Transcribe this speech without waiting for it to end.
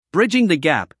Bridging the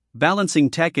gap, balancing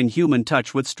tech and human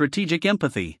touch with strategic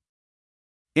empathy.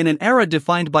 In an era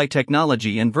defined by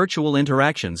technology and virtual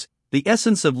interactions, the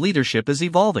essence of leadership is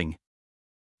evolving.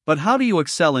 But how do you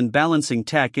excel in balancing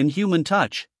tech and human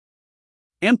touch?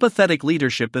 Empathetic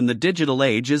leadership in the digital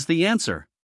age is the answer.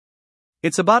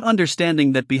 It's about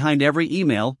understanding that behind every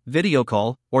email, video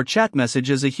call, or chat message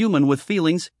is a human with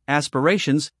feelings,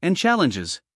 aspirations, and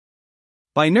challenges.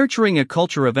 By nurturing a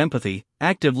culture of empathy,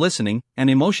 active listening, and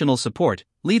emotional support,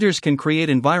 leaders can create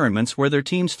environments where their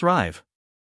teams thrive.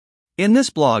 In this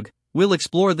blog, we'll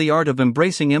explore the art of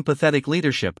embracing empathetic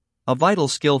leadership, a vital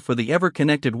skill for the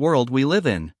ever-connected world we live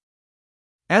in.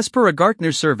 As per a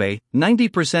Gartner survey,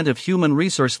 90% of human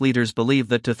resource leaders believe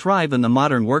that to thrive in the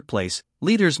modern workplace,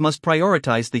 leaders must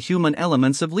prioritize the human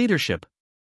elements of leadership.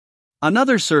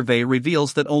 Another survey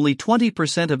reveals that only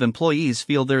 20% of employees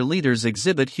feel their leaders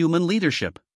exhibit human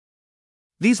leadership.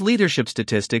 These leadership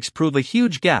statistics prove a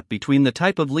huge gap between the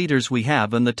type of leaders we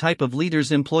have and the type of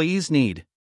leaders employees need.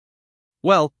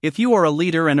 Well, if you are a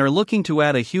leader and are looking to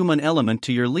add a human element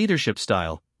to your leadership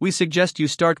style, we suggest you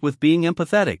start with being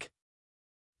empathetic.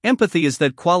 Empathy is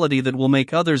that quality that will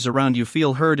make others around you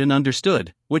feel heard and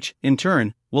understood, which, in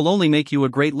turn, will only make you a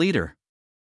great leader.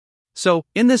 So,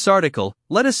 in this article,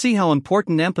 let us see how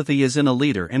important empathy is in a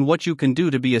leader and what you can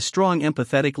do to be a strong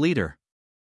empathetic leader.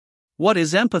 What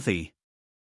is empathy?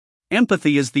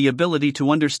 Empathy is the ability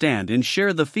to understand and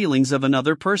share the feelings of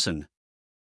another person.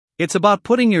 It's about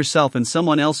putting yourself in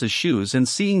someone else's shoes and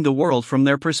seeing the world from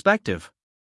their perspective.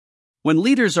 When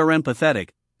leaders are empathetic,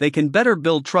 they can better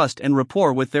build trust and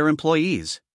rapport with their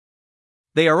employees.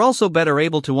 They are also better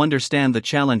able to understand the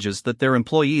challenges that their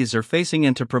employees are facing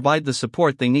and to provide the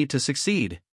support they need to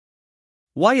succeed.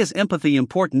 Why is empathy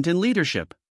important in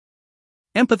leadership?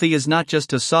 Empathy is not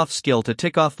just a soft skill to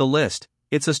tick off the list,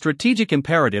 it's a strategic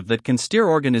imperative that can steer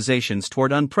organizations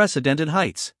toward unprecedented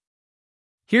heights.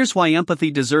 Here's why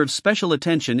empathy deserves special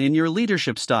attention in your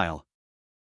leadership style.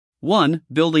 1.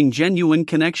 Building genuine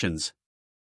connections.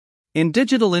 In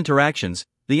digital interactions,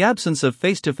 the absence of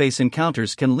face-to-face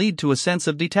encounters can lead to a sense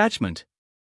of detachment.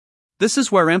 This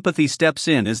is where empathy steps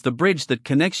in as the bridge that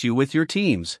connects you with your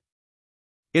teams.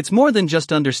 It's more than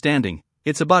just understanding,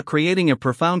 it's about creating a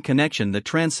profound connection that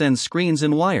transcends screens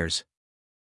and wires.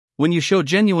 When you show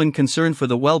genuine concern for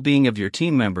the well-being of your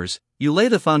team members, you lay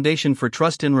the foundation for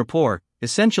trust and rapport,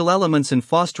 essential elements in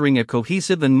fostering a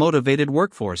cohesive and motivated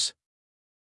workforce.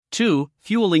 2.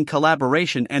 Fueling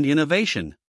collaboration and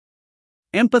innovation.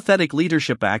 Empathetic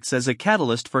leadership acts as a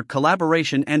catalyst for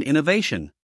collaboration and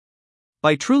innovation.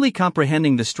 By truly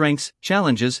comprehending the strengths,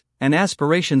 challenges, and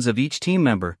aspirations of each team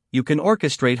member, you can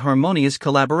orchestrate harmonious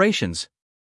collaborations.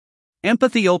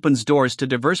 Empathy opens doors to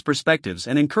diverse perspectives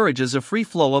and encourages a free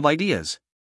flow of ideas.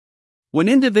 When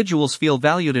individuals feel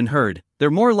valued and heard,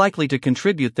 they're more likely to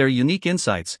contribute their unique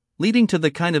insights, leading to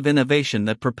the kind of innovation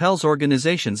that propels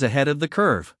organizations ahead of the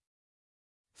curve.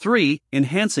 3.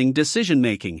 Enhancing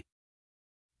decision-making.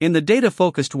 In the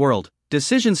data-focused world,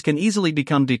 decisions can easily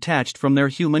become detached from their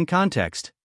human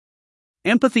context.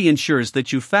 Empathy ensures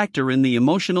that you factor in the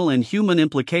emotional and human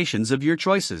implications of your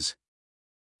choices.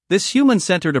 This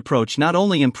human-centered approach not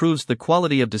only improves the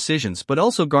quality of decisions but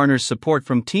also garners support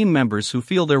from team members who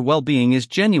feel their well-being is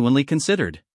genuinely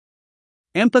considered.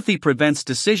 Empathy prevents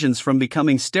decisions from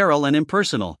becoming sterile and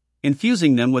impersonal,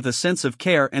 infusing them with a sense of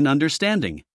care and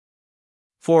understanding.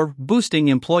 4. Boosting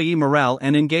employee morale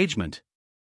and engagement.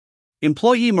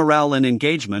 Employee morale and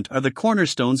engagement are the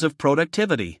cornerstones of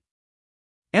productivity.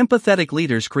 Empathetic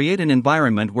leaders create an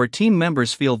environment where team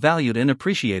members feel valued and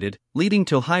appreciated, leading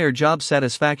to higher job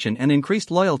satisfaction and increased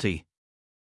loyalty.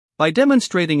 By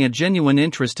demonstrating a genuine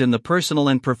interest in the personal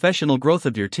and professional growth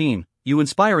of your team, you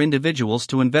inspire individuals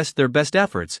to invest their best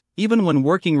efforts, even when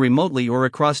working remotely or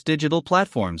across digital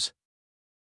platforms.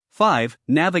 5.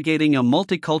 Navigating a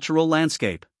multicultural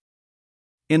landscape.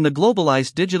 In the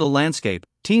globalized digital landscape,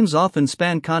 teams often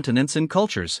span continents and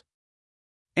cultures.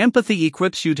 Empathy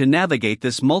equips you to navigate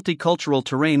this multicultural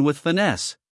terrain with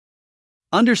finesse.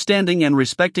 Understanding and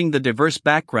respecting the diverse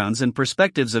backgrounds and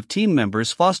perspectives of team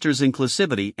members fosters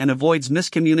inclusivity and avoids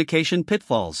miscommunication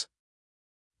pitfalls.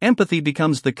 Empathy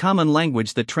becomes the common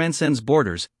language that transcends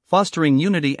borders, fostering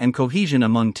unity and cohesion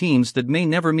among teams that may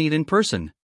never meet in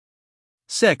person.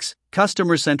 6.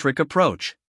 Customer-centric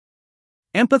approach.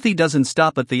 Empathy doesn't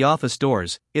stop at the office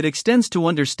doors, it extends to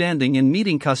understanding and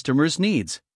meeting customers'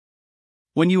 needs.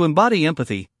 When you embody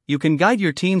empathy, you can guide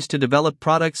your teams to develop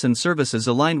products and services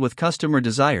aligned with customer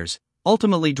desires,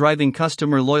 ultimately driving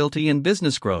customer loyalty and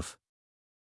business growth.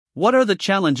 What are the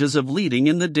challenges of leading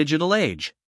in the digital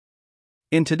age?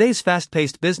 In today's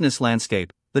fast-paced business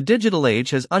landscape, the digital age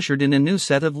has ushered in a new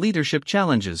set of leadership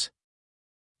challenges.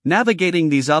 Navigating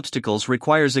these obstacles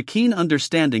requires a keen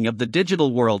understanding of the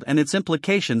digital world and its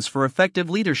implications for effective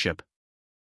leadership.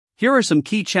 Here are some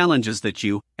key challenges that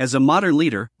you, as a modern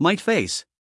leader, might face.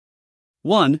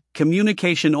 1.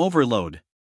 Communication overload.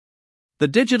 The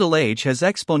digital age has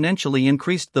exponentially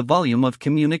increased the volume of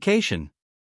communication.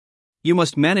 You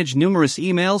must manage numerous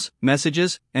emails,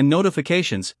 messages, and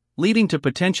notifications, leading to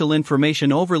potential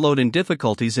information overload and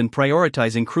difficulties in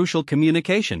prioritizing crucial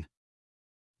communication.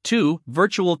 2.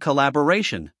 Virtual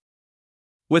collaboration.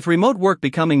 With remote work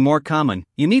becoming more common,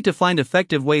 you need to find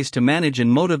effective ways to manage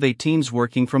and motivate teams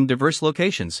working from diverse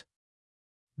locations.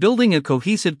 Building a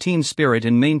cohesive team spirit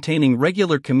and maintaining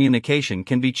regular communication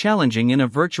can be challenging in a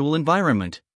virtual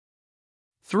environment.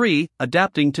 3.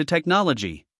 Adapting to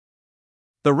technology.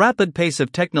 The rapid pace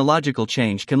of technological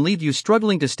change can leave you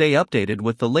struggling to stay updated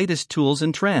with the latest tools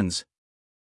and trends.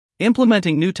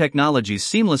 Implementing new technologies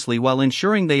seamlessly while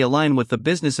ensuring they align with the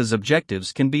business's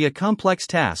objectives can be a complex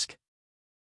task.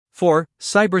 4.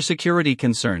 Cybersecurity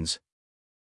concerns.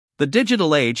 The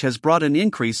digital age has brought an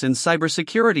increase in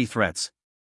cybersecurity threats.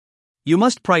 You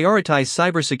must prioritize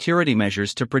cybersecurity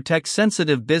measures to protect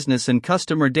sensitive business and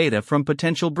customer data from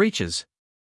potential breaches.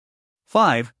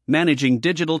 5. Managing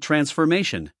digital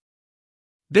transformation.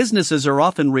 Businesses are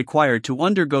often required to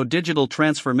undergo digital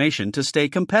transformation to stay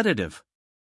competitive.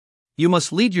 You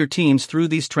must lead your teams through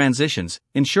these transitions,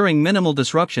 ensuring minimal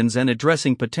disruptions and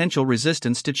addressing potential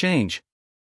resistance to change.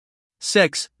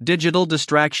 6. Digital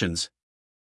distractions.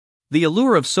 The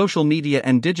allure of social media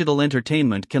and digital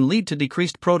entertainment can lead to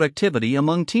decreased productivity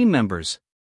among team members.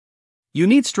 You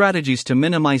need strategies to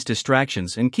minimize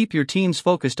distractions and keep your teams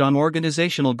focused on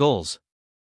organizational goals.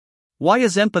 Why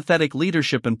is empathetic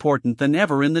leadership important than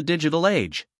ever in the digital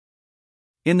age?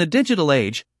 In the digital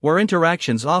age, where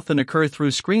interactions often occur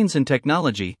through screens and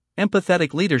technology,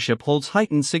 empathetic leadership holds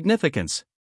heightened significance.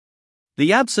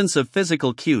 The absence of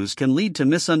physical cues can lead to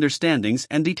misunderstandings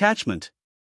and detachment.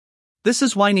 This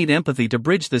is why you need empathy to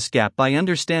bridge this gap by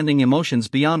understanding emotions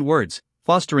beyond words,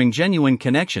 fostering genuine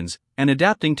connections, and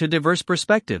adapting to diverse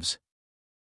perspectives.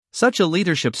 Such a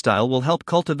leadership style will help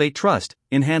cultivate trust,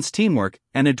 enhance teamwork,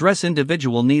 and address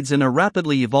individual needs in a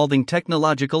rapidly evolving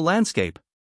technological landscape.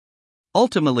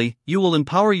 Ultimately, you will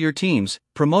empower your teams,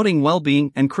 promoting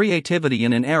well-being and creativity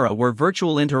in an era where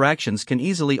virtual interactions can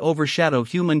easily overshadow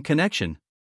human connection.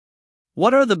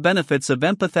 What are the benefits of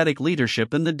empathetic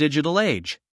leadership in the digital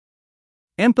age?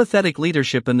 Empathetic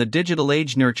leadership in the digital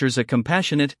age nurtures a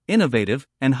compassionate, innovative,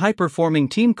 and high-performing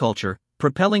team culture,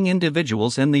 propelling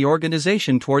individuals and the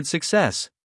organization toward success.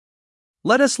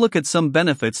 Let us look at some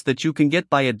benefits that you can get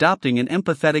by adopting an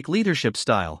empathetic leadership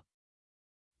style.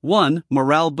 1.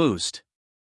 Morale boost.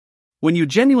 When you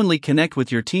genuinely connect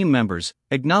with your team members,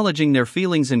 acknowledging their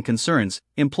feelings and concerns,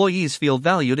 employees feel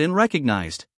valued and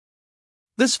recognized.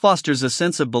 This fosters a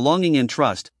sense of belonging and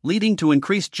trust, leading to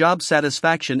increased job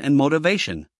satisfaction and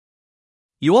motivation.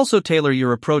 You also tailor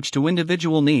your approach to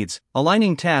individual needs,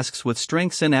 aligning tasks with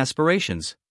strengths and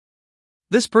aspirations.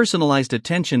 This personalized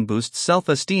attention boosts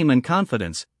self-esteem and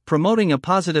confidence, promoting a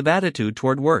positive attitude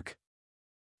toward work.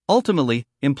 Ultimately,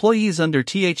 employees under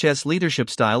THS leadership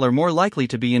style are more likely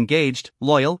to be engaged,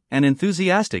 loyal, and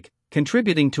enthusiastic,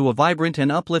 contributing to a vibrant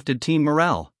and uplifted team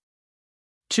morale.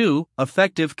 2.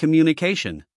 Effective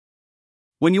communication.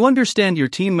 When you understand your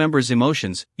team members'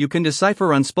 emotions, you can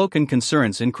decipher unspoken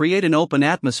concerns and create an open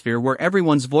atmosphere where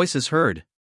everyone's voice is heard.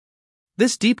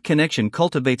 This deep connection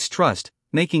cultivates trust,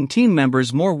 making team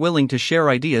members more willing to share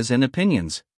ideas and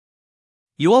opinions.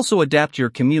 You also adapt your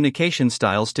communication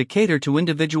styles to cater to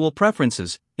individual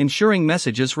preferences, ensuring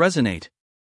messages resonate.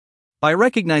 By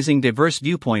recognizing diverse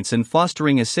viewpoints and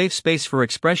fostering a safe space for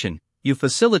expression, you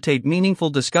facilitate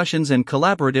meaningful discussions and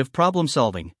collaborative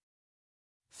problem-solving.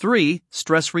 3.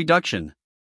 Stress reduction.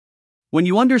 When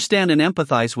you understand and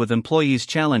empathize with employees'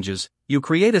 challenges, you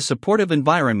create a supportive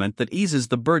environment that eases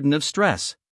the burden of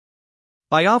stress.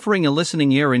 By offering a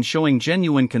listening ear and showing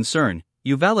genuine concern,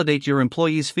 you validate your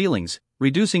employees' feelings,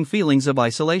 reducing feelings of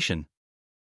isolation.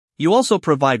 You also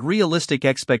provide realistic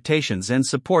expectations and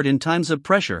support in times of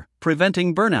pressure,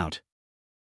 preventing burnout.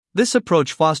 This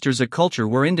approach fosters a culture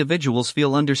where individuals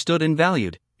feel understood and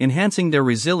valued, enhancing their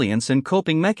resilience and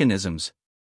coping mechanisms.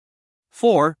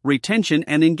 4. Retention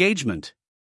and engagement.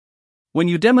 When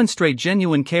you demonstrate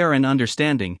genuine care and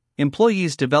understanding,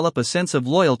 employees develop a sense of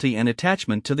loyalty and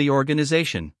attachment to the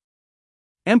organization.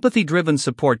 Empathy-driven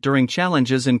support during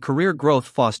challenges and career growth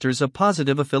fosters a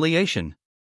positive affiliation.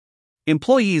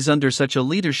 Employees under such a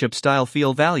leadership style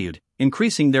feel valued,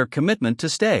 increasing their commitment to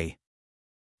stay.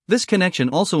 This connection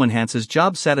also enhances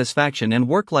job satisfaction and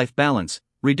work-life balance,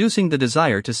 reducing the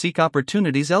desire to seek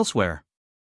opportunities elsewhere.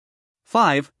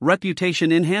 5.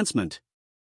 Reputation enhancement.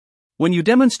 When you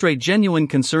demonstrate genuine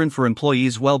concern for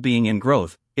employees' well-being and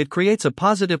growth, it creates a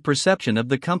positive perception of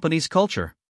the company's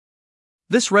culture.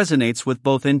 This resonates with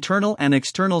both internal and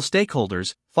external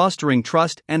stakeholders, fostering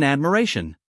trust and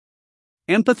admiration.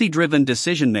 Empathy-driven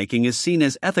decision-making is seen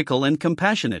as ethical and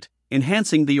compassionate,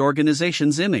 enhancing the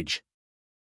organization's image.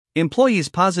 Employees'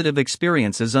 positive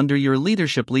experiences under your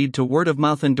leadership lead to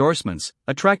word-of-mouth endorsements,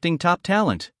 attracting top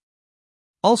talent.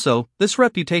 Also, this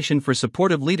reputation for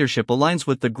supportive leadership aligns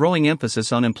with the growing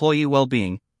emphasis on employee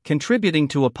well-being, contributing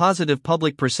to a positive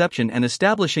public perception and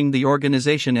establishing the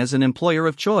organization as an employer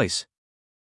of choice.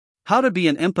 How to be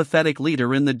an empathetic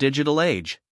leader in the digital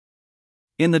age.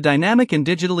 In the dynamic and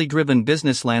digitally driven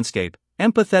business landscape,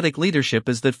 empathetic leadership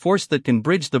is that force that can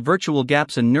bridge the virtual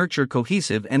gaps and nurture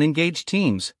cohesive and engaged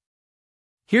teams.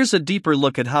 Here's a deeper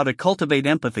look at how to cultivate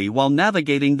empathy while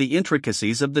navigating the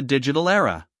intricacies of the digital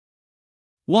era.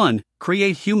 1.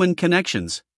 Create human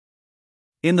connections.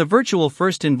 In the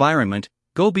virtual-first environment,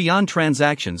 go beyond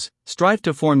transactions, strive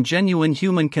to form genuine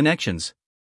human connections.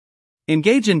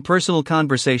 Engage in personal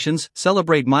conversations,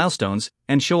 celebrate milestones,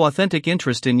 and show authentic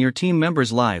interest in your team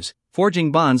members' lives,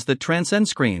 forging bonds that transcend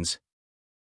screens.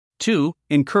 2.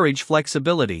 Encourage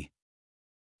flexibility.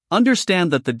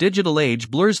 Understand that the digital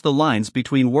age blurs the lines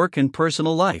between work and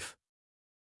personal life.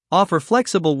 Offer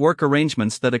flexible work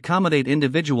arrangements that accommodate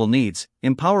individual needs,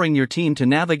 empowering your team to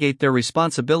navigate their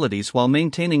responsibilities while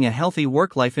maintaining a healthy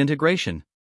work-life integration.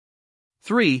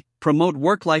 3. Promote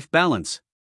work-life balance.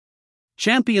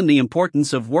 Champion the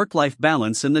importance of work-life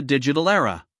balance in the digital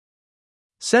era.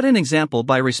 Set an example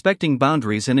by respecting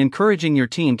boundaries and encouraging your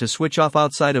team to switch off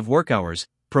outside of work hours,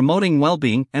 promoting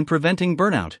well-being and preventing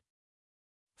burnout.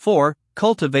 4.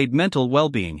 Cultivate mental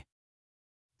well-being.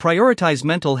 Prioritize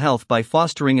mental health by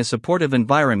fostering a supportive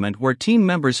environment where team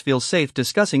members feel safe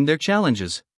discussing their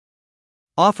challenges.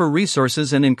 Offer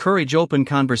resources and encourage open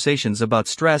conversations about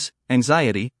stress,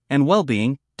 anxiety, and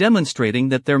well-being, demonstrating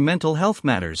that their mental health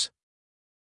matters.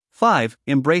 5.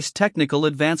 Embrace technical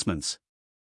advancements.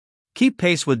 Keep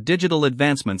pace with digital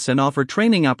advancements and offer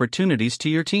training opportunities to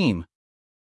your team.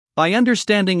 By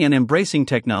understanding and embracing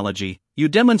technology, you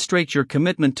demonstrate your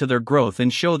commitment to their growth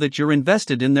and show that you're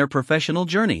invested in their professional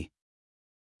journey.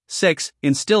 6.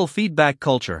 Instill feedback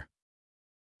culture.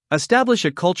 Establish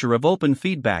a culture of open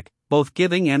feedback, both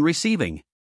giving and receiving.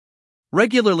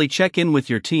 Regularly check in with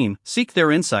your team, seek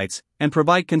their insights, and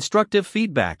provide constructive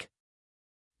feedback.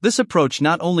 This approach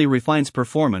not only refines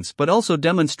performance but also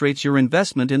demonstrates your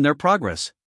investment in their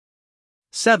progress.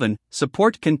 7.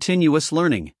 Support continuous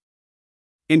learning.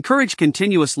 Encourage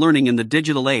continuous learning in the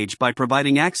digital age by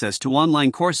providing access to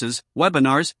online courses,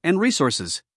 webinars, and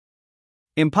resources.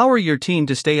 Empower your team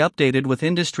to stay updated with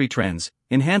industry trends,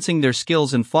 enhancing their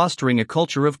skills and fostering a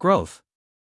culture of growth.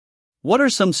 What are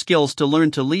some skills to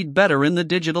learn to lead better in the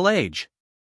digital age?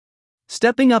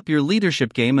 Stepping up your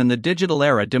leadership game in the digital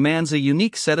era demands a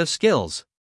unique set of skills.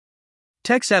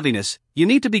 Tech savviness. You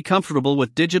need to be comfortable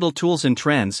with digital tools and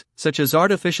trends, such as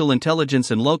artificial intelligence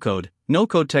and low-code,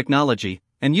 no-code technology,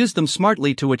 and use them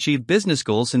smartly to achieve business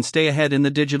goals and stay ahead in the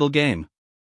digital game.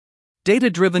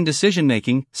 Data-driven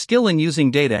decision-making. Skill in using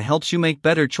data helps you make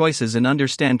better choices and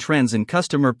understand trends and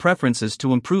customer preferences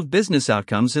to improve business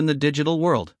outcomes in the digital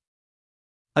world.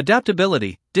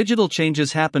 Adaptability. Digital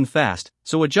changes happen fast,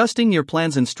 so adjusting your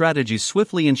plans and strategies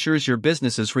swiftly ensures your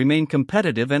businesses remain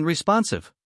competitive and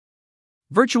responsive.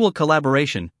 Virtual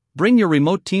collaboration. Bring your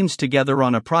remote teams together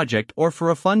on a project or for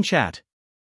a fun chat.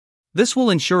 This will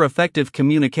ensure effective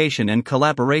communication and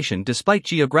collaboration despite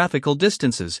geographical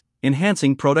distances,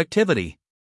 enhancing productivity.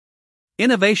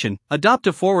 Innovation. Adopt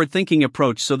a forward-thinking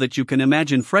approach so that you can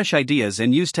imagine fresh ideas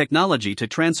and use technology to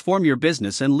transform your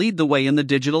business and lead the way in the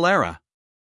digital era.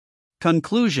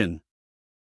 Conclusion.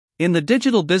 In the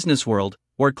digital business world,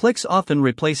 where clicks often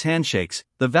replace handshakes,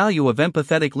 the value of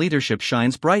empathetic leadership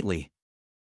shines brightly.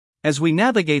 As we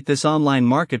navigate this online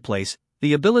marketplace,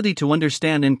 the ability to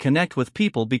understand and connect with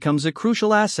people becomes a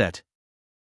crucial asset.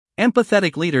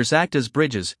 Empathetic leaders act as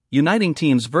bridges, uniting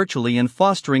teams virtually and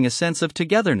fostering a sense of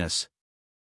togetherness.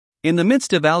 In the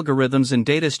midst of algorithms and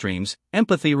data streams,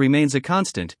 empathy remains a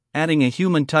constant, adding a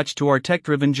human touch to our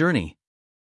tech-driven journey.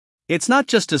 It's not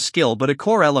just a skill but a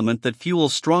core element that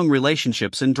fuels strong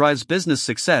relationships and drives business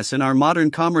success in our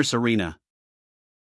modern commerce arena.